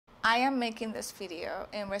I am making this video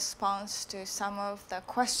in response to some of the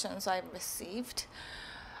questions I've received.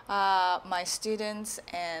 My students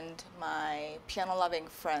and my piano-loving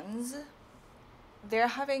friends, they're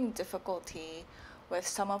having difficulty with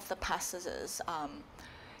some of the passages,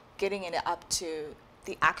 getting it up to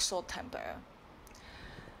the actual tempo.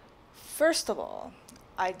 First of all,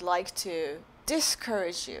 I'd like to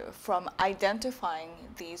discourage you from identifying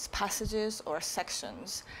these passages or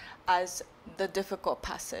sections as the difficult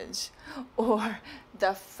passage or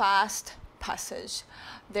the fast passage,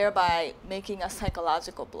 thereby making a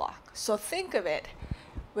psychological block. So think of it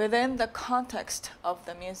within the context of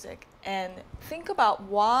the music and think about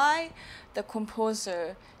why the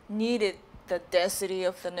composer needed the density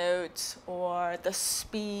of the notes or the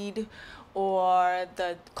speed or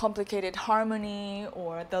the complicated harmony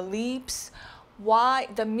or the leaps, why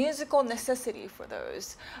the musical necessity for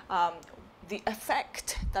those, the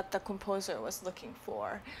effect that the composer was looking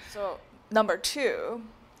for. So number two,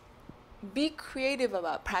 be creative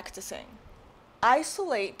about practicing.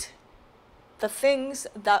 Isolate the things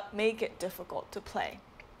that make it difficult to play.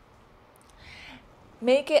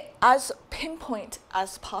 Make it as pinpoint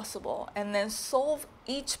as possible and then solve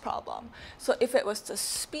each problem. So if it was the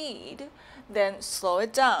speed, then slow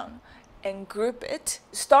it down and group it,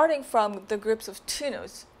 starting from the groups of two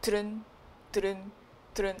notes. Turun, turun,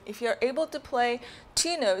 turun. If you're able to play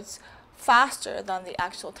two notes faster than the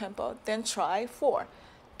actual tempo, then try four.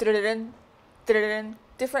 Turun, turun,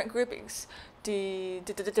 different groupings. Right?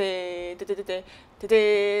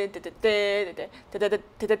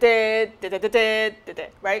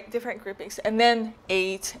 Different groupings. And then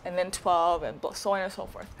 8, and then 12, and so on and so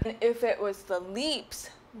forth. And if it was the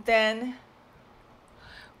leaps, then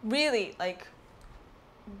really, like,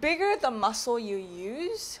 bigger the muscle you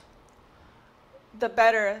use, the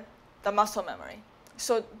better the muscle memory.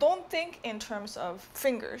 So don't think in terms of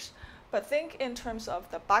fingers, but think in terms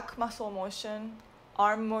of the back muscle motion,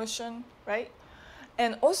 arm motion, right?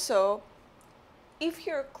 And also, if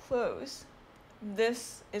you're close,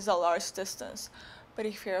 this is a large distance. But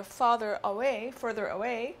if you're further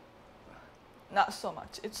away, not so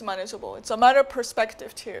much. It's manageable. It's a matter of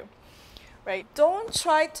perspective too, right? Don't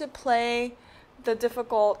try to play the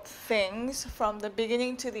difficult things from the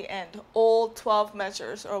beginning to the end, all 12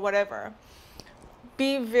 measures or whatever.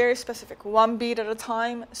 Be very specific, one beat at a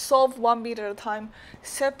time, solve one beat at a time,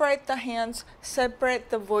 separate the hands, separate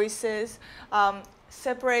the voices,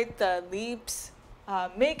 separate the leaps,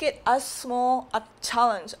 make it as small a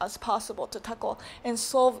challenge as possible to tackle and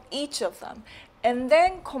solve each of them. And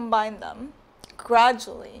then combine them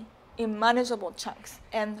gradually in manageable chunks.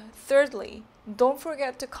 And thirdly, don't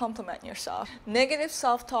forget to compliment yourself. Negative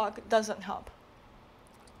self-talk doesn't help.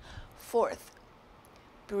 Fourth,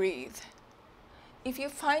 breathe. If you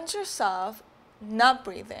find yourself not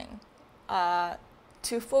breathing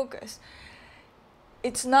to focus,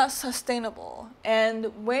 it's not sustainable.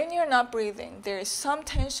 And when you're not breathing, there is some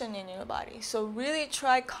tension in your body. So really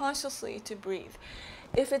try consciously to breathe.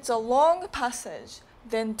 If it's a long passage,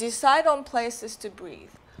 then decide on places to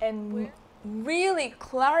breathe. And really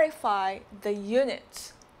clarify the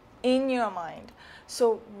units in your mind.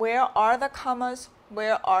 So where are the commas?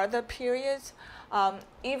 Where are the periods?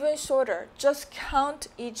 Even shorter, just count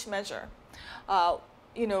each measure.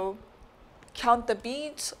 Count the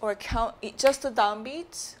beats or count just the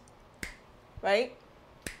downbeats, right?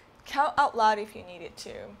 Count out loud if you needed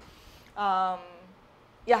to.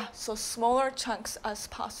 So smaller chunks as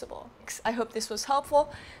possible. I hope this was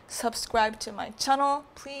helpful. Subscribe to my channel,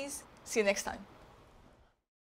 please. See you next time.